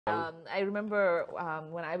I remember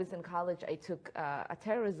when I was in college, I took a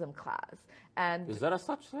terrorism class, and Is that a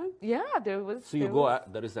such thing? yeah, there was. So you go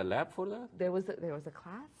out, there is a lab for that? There was a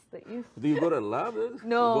class that you. Do you go to a lab?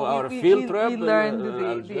 No, you go out a field trip. We learned the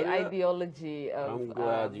Algeria? ideology of. I'm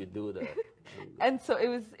glad you do that. And so it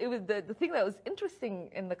was the thing that was interesting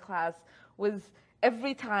in the class was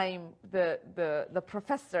every time the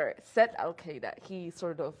professor said Al Qaeda, he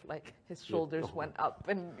sort of like his shoulders went up,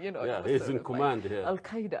 and Yeah, he's in command here. Al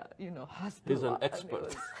Qaeda, Hezbollah. He's an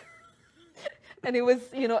expert. And it was,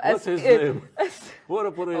 What's his name? What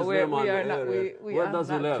to put his name on we are the not, area? we Where are does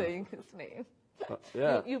he not live? saying his name.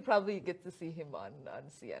 Yeah. You probably get to see him on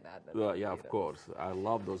CNN. Well, yeah, of course. I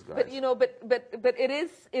love those guys. But it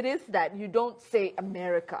is that you don't say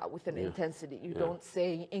America with an intensity. You don't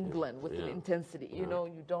say England with an intensity.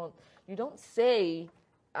 You don't say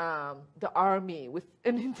the army with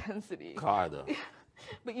an intensity. Qaeda.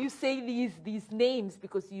 But you say these names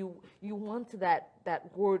because you want that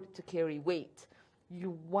word to carry weight.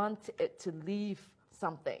 You want it to leave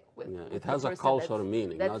something with it has a cultural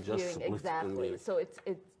meaning, not just political meaning. So it's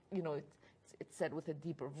said with a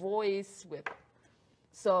deeper voice,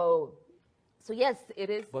 so yes, it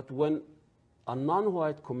is. But when a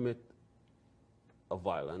non-white commit a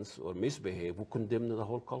violence or misbehave, we condemn the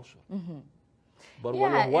whole culture. Mm-hmm. But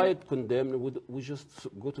when a white condemned, we just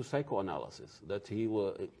go to psychoanalysis that he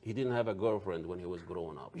didn't have a girlfriend when he was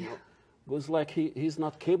growing up. It was like he's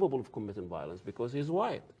not capable of committing violence because he's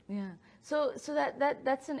white. Yeah. So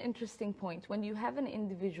that's an interesting point. When you have an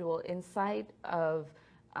individual inside of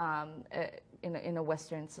in a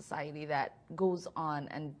Western society that goes on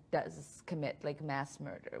and does commit like mass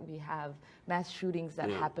murder, we have mass shootings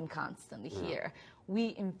that happen constantly here.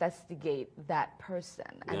 We investigate that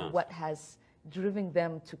person and what has driven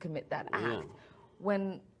them to commit that act.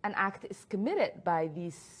 When an act is committed by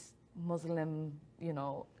these Muslim,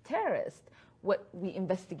 terrorists, what we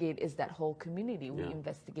investigate is that whole community. We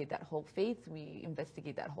investigate that whole faith. We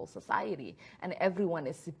investigate that whole society. And everyone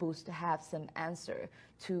is supposed to have some answer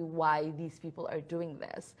to why these people are doing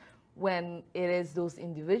this. When it is those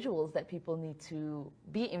individuals that people need to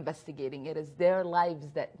be investigating, it is their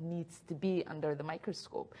lives that needs to be under the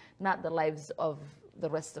microscope, not the lives of the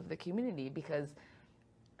rest of the community, because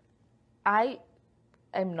I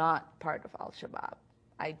am not part of Al-Shabaab.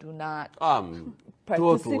 I do not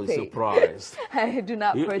totally surprised. I do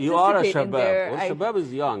not participate you are a in Shabab. their... Well, Shabab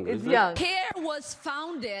is young, It's isn't young. CARE was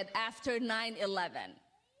founded after 9/11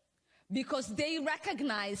 because they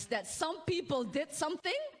recognized that some people did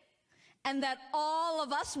something and that all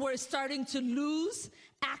of us were starting to lose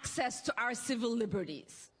access to our civil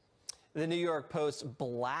liberties. The New York Post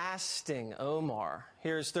blasting Omar.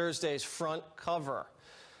 Here's Thursday's front cover.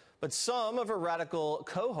 But some of her radical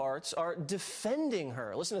cohorts are defending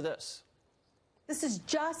her. Listen to this. This is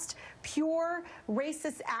just pure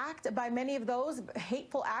racist act by many of those,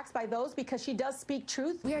 hateful acts by those, because she does speak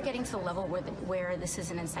truth. We are getting to the level where this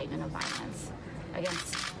is an incitement of violence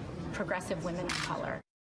against progressive women of color.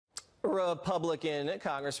 Republican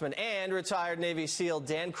Congressman and retired Navy SEAL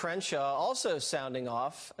Dan Crenshaw also sounding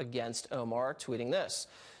off against Omar, tweeting this.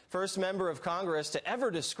 First member of Congress to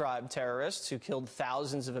ever describe terrorists who killed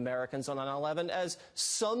thousands of Americans on 9/11 as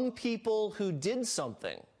some people who did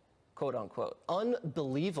something, quote unquote.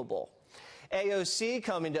 Unbelievable. AOC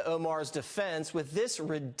coming to Omar's defense with this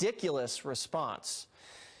ridiculous response.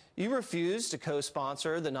 You refuse to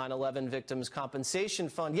co-sponsor the 9/11 Victims Compensation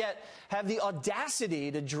Fund, yet have the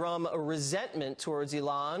audacity to drum a resentment towards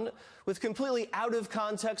Ilhan with completely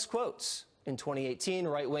out-of-context quotes. In 2018,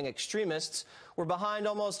 right-wing extremists were behind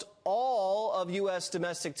almost all of U.S.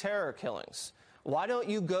 domestic terror killings. Why don't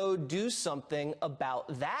you go do something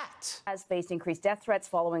about that? Has faced increased death threats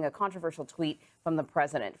following a controversial tweet from the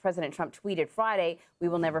president. President Trump tweeted Friday, "We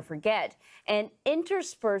will never forget," and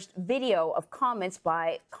interspersed video of comments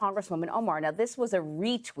by Congresswoman Omar. Now, this was a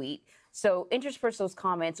retweet, so intersperse those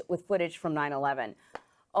comments with footage from 9/11.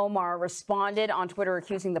 Omar responded on Twitter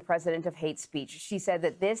accusing the president of hate speech. She said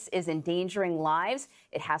that this is endangering lives.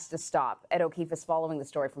 It has to stop. Ed O'Keefe is following the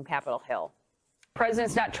story from Capitol Hill. The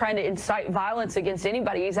president's not trying to incite violence against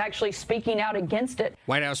anybody. He's actually speaking out against it.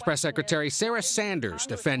 White House Press Secretary Sarah Sanders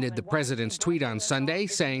defended the president's tweet on Sunday,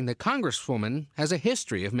 saying the congresswoman has a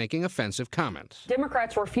history of making offensive comments.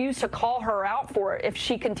 Democrats refuse to call her out for it. If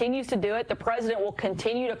she continues to do it, the president will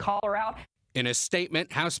continue to call her out. In a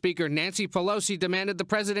statement, House Speaker Nancy Pelosi demanded the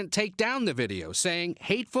president take down the video, saying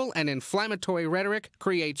hateful and inflammatory rhetoric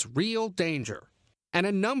creates real danger. And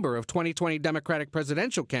a number of 2020 Democratic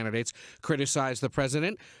presidential candidates criticized the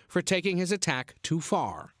president for taking his attack too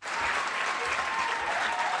far.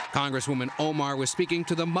 Congresswoman Omar was speaking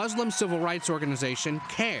to the Muslim civil rights organization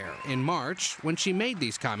CARE in March when she made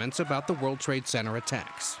these comments about the World Trade Center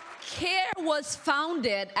attacks. CARE was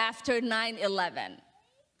founded after 9/11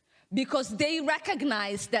 because they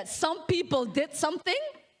recognized that some people did something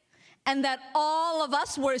and that all of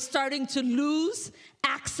us were starting to lose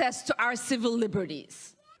access to our civil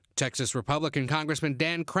liberties. Texas Republican Congressman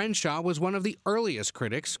Dan Crenshaw was one of the earliest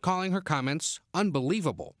critics, calling her comments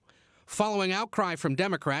unbelievable. Following outcry from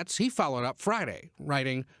Democrats, he followed up Friday,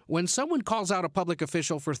 writing, "When someone calls out a public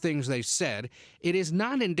official for things they've said, it is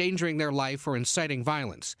not endangering their life or inciting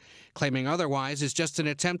violence. Claiming otherwise is just an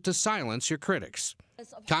attempt to silence your critics."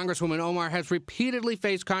 Congresswoman Omar has repeatedly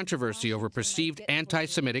faced controversy over perceived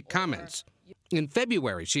anti-Semitic comments. In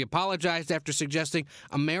February, she apologized after suggesting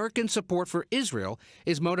American support for Israel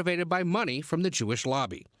is motivated by money from the Jewish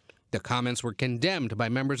lobby. The comments were condemned by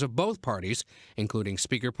members of both parties, including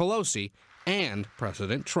Speaker Pelosi and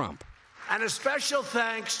President Trump. And a special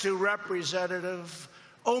thanks to Representative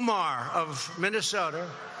Omar of Minnesota.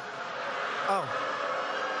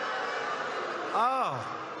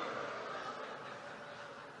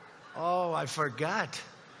 Oh, I forgot.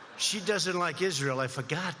 She doesn't like Israel. I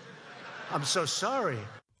forgot. I'm so sorry.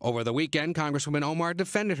 Over the weekend, Congresswoman Omar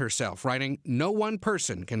defended herself, writing, "No one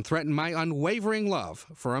person can threaten my unwavering love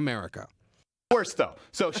for America." Worse, though.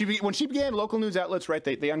 So when she began, local news outlets, right,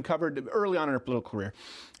 they uncovered early on in her political career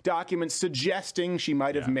documents suggesting she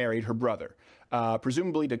might have married her brother,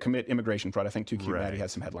 presumably to commit immigration fraud. I think 2Q Maddie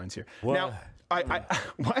has some headlines here. Well, now,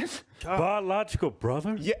 what? Biological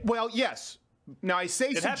brother? Yeah, well, yes. Now, I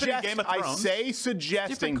say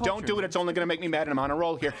suggesting. Don't do it. It's only going to make me mad, and I'm on a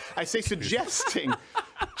roll here. I say suggesting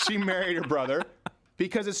she married her brother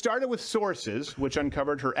because it started with sources which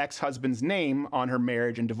uncovered her ex-husband's name on her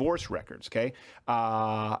marriage and divorce records, okay?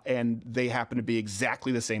 And they happen to be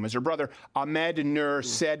exactly the same as her brother. Ahmed Nur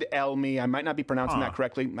Said Elmi. I might not be pronouncing that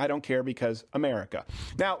correctly. I don't care because America.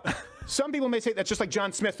 Now, some people may say that's just like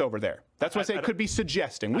John Smith over there. That's why I say it could be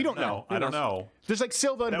suggesting. We don't know. I don't know. There's like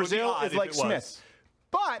Silva in Brazil is like Smith.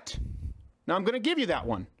 But, now I'm going to give you that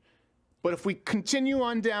one. But if we continue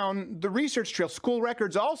on down the research trail, school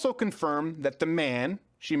records also confirm that the man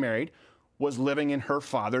she married was living in her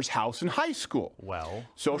father's house in high school. Well.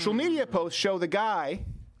 Social media posts show the guy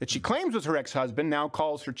that she claims was her ex-husband now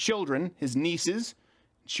calls her children his nieces.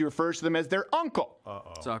 She refers to them as their uncle.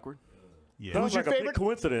 It's awkward. Yeah. Who's your favorite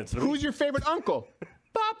coincidence? Who's your favorite uncle?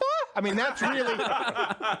 Papa? I mean, that's really...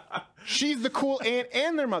 She's the cool aunt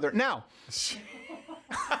and their mother. Now...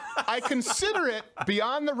 I consider it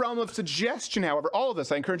beyond the realm of suggestion, however. All of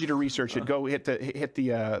this, I encourage you to research it. Go hit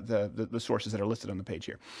the sources that are listed on the page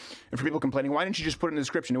here. And for people complaining, why didn't you just put it in the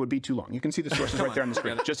description? It would be too long. You can see the sources right there on the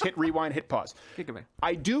screen. Just hit rewind, hit pause.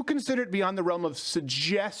 I do consider it beyond the realm of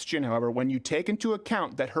suggestion, however, when you take into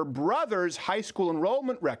account that her brother's high school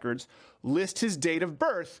enrollment records list his date of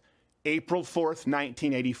birth, April 4th,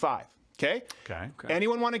 1985. Okay?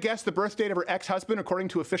 Anyone want to guess the birth date of her ex-husband according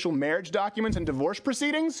to official marriage documents and divorce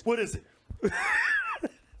proceedings? What is it?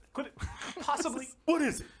 Could it possibly? What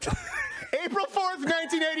is it? April 4th,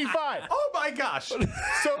 1985. Oh my gosh.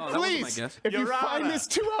 So please, if you find this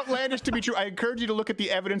too outlandish to be true, I encourage you to look at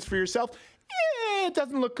the evidence for yourself. It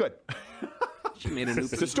doesn't look good. She made a new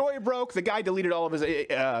The story broke. The guy deleted all of his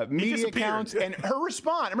media accounts. And her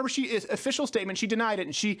response, I remember she's official statement, she denied it.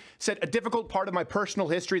 And she said, a difficult part of my personal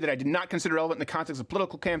history that I did not consider relevant in the context of a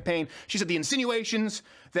political campaign. She said the insinuations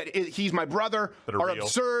that he's my brother are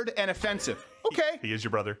absurd and offensive. Okay. He is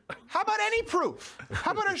your brother. How about any proof?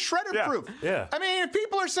 How about a shred of proof? Yeah. I mean, if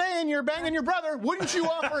people are saying you're banging your brother, wouldn't you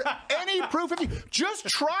offer any proof? If you just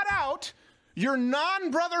trot out your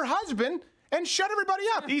non-brother husband and shut everybody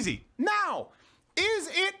up. Easy. Now, is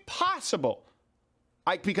it possible,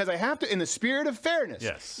 because I have to, in the spirit of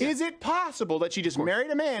fairness, is it possible that she just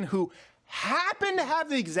married a man who happened to have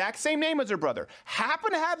the exact same name as her brother,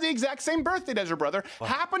 happened to have the exact same birth date as her brother,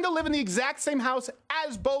 happened to live in the exact same house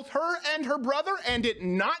as both her and her brother, and it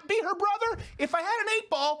not be her brother? If I had an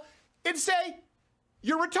 8-ball, it'd say,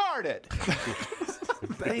 you're retarded.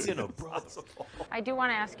 I do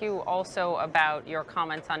want to ask you also about your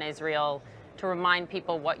comments on Israel, to remind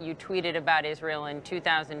people what you tweeted about Israel in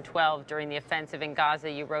 2012 during the offensive in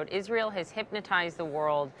Gaza. You wrote, Israel has hypnotized the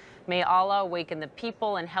world. May Allah awaken the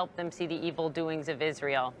people and help them see the evil doings of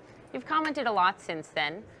Israel. You've commented a lot since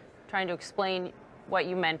then, trying to explain what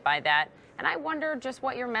you meant by that. And I wonder just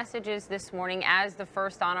what your message is this morning as the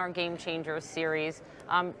first on our Game Changers series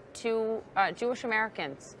to Jewish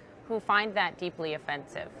Americans who find that deeply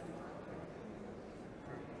offensive.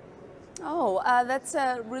 Oh, that's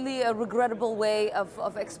really a regrettable way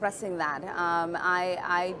of expressing that.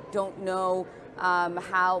 I don't know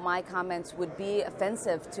how my comments would be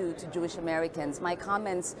offensive to Jewish Americans. My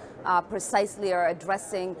comments precisely are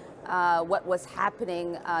addressing what was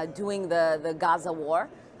happening during the Gaza war.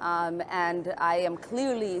 And I am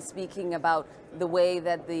clearly speaking about the way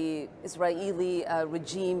that the Israeli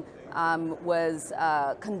regime was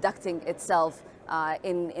conducting itself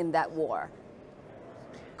in that war.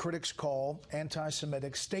 Critics call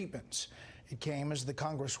anti-Semitic statements. It came as the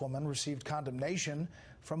Congresswoman received condemnation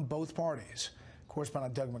from both parties.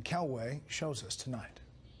 Correspondent Doug McKelway shows us tonight.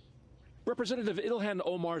 Representative Ilhan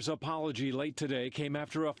Omar's apology late today came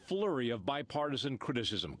after a flurry of bipartisan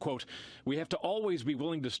criticism. Quote, "We have to always be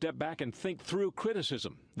willing to step back and think through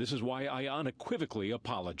criticism. This is why I unequivocally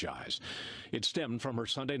apologize." It stemmed from her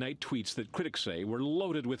Sunday night tweets that critics say were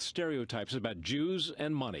loaded with stereotypes about Jews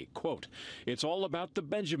and money. Quote, "It's all about the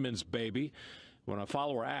Benjamins, baby." When a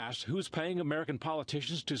follower asked who's paying American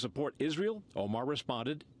politicians to support Israel, Omar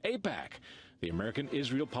responded, AIPAC. The American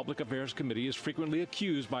Israel Public Affairs Committee is frequently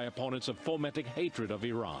accused by opponents of fomenting hatred of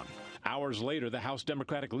Iran. Hours later, the House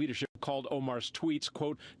Democratic leadership called Omar's tweets,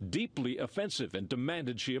 quote, "deeply offensive" and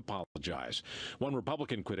demanded she apologize. One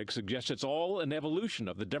Republican critic suggests it's all an evolution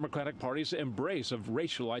of the Democratic Party's embrace of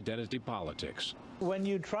racial identity politics. When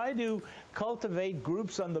you try to cultivate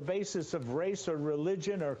groups on the basis of race or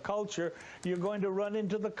religion or culture, you're going to run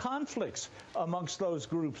into the conflicts amongst those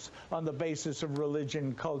groups on the basis of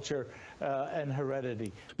religion, culture, and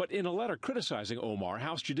heredity. But in a letter criticizing Omar,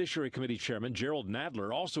 House Judiciary Committee Chairman Gerald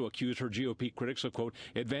Nadler also accused her GOP critics of, quote,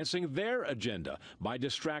 advancing their agenda by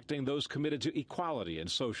distracting those committed to equality and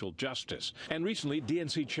social justice. And recently,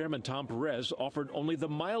 DNC Chairman Tom Perez offered only the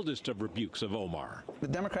mildest of rebukes of Omar. The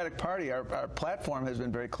Democratic Party, our platform has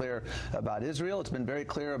been very clear about Israel. It's been very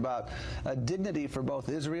clear about dignity for both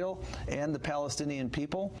Israel and the Palestinian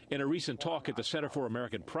people. In a recent talk at the Center for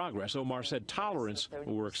American Progress, Omar said tolerance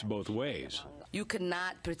works both ways. You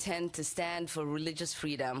cannot pretend to stand for religious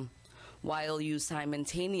freedom while you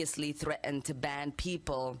simultaneously threaten to ban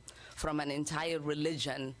people from an entire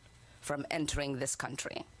religion from entering this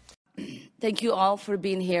country. Thank you all for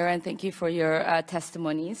being here, and thank you for your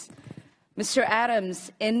testimonies. Mr.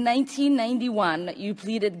 Adams, in 1991, you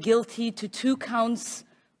pleaded guilty to 2 counts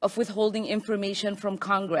of withholding information from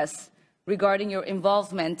Congress regarding your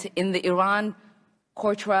involvement in the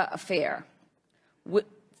Iran-Contra affair,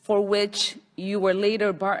 for which you were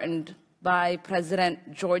later pardoned by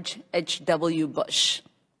President George H.W. Bush.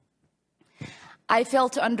 I fail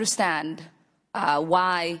to understand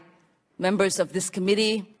why members of this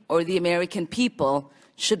committee or the American people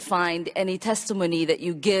should find any testimony that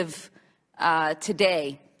you give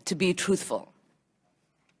today to be truthful.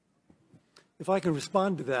 If I can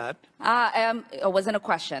respond to that. It wasn't a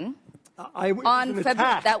question.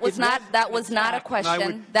 That was not a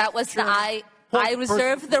question. That was I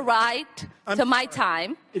reserve the right to my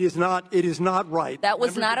time. It is not right. That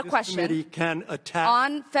was not a question. Committee can attack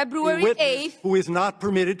on February 8th, who is not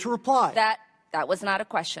permitted to reply. That was not a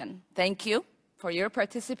question. Thank you for your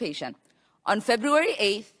participation. On February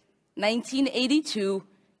 8th, 1982,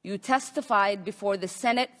 you testified before the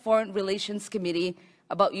Senate Foreign Relations Committee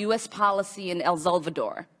about U.S. policy in El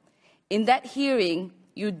Salvador. In that hearing,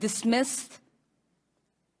 you dismissed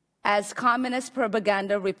as communist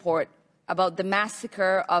propaganda report about the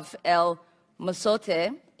massacre of El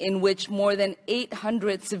Mozote, in which more than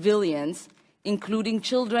 800 civilians, including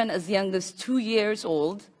children as young as 2 years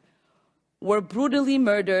old, were brutally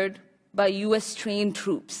murdered by U.S.-trained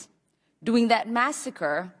troops. During that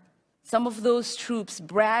massacre, some of those troops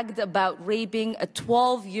bragged about raping a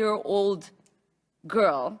 12-year-old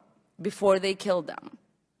girl before they killed them.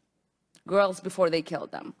 Girls before they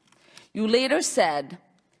killed them. You later said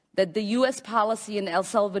that the U.S. policy in El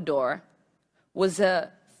Salvador was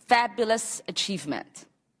a fabulous achievement.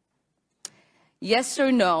 Yes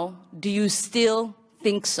or no, do you still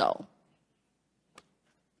think so?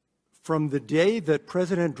 From the day that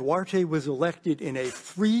President Duarte was elected in a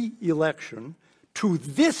free election to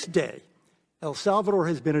this day, El Salvador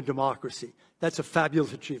has been a democracy. That's a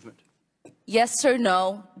fabulous achievement. Yes or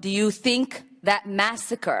no, do you think that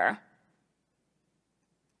massacre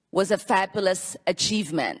was a fabulous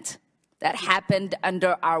achievement that happened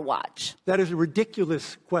under our watch? That is a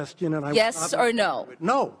ridiculous question, and I yes or no?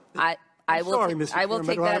 No. I will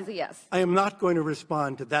take that as a yes. I am not going to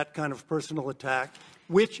respond to that kind of personal attack,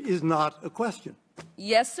 which is not a question.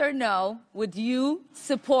 Yes or no, would you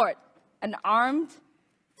support an armed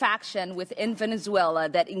faction within Venezuela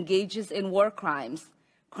that engages in war crimes,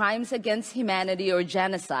 crimes against humanity or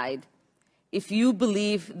genocide, if you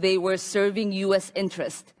believe they were serving U.S.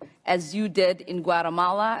 interest, as you did in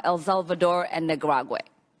Guatemala, El Salvador, and Nicaragua?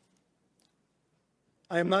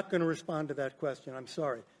 I am not going to respond to that question. I'm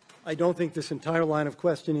sorry. I don't think this entire line of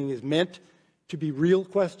questioning is meant to be real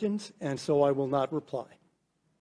questions, and so I will not reply.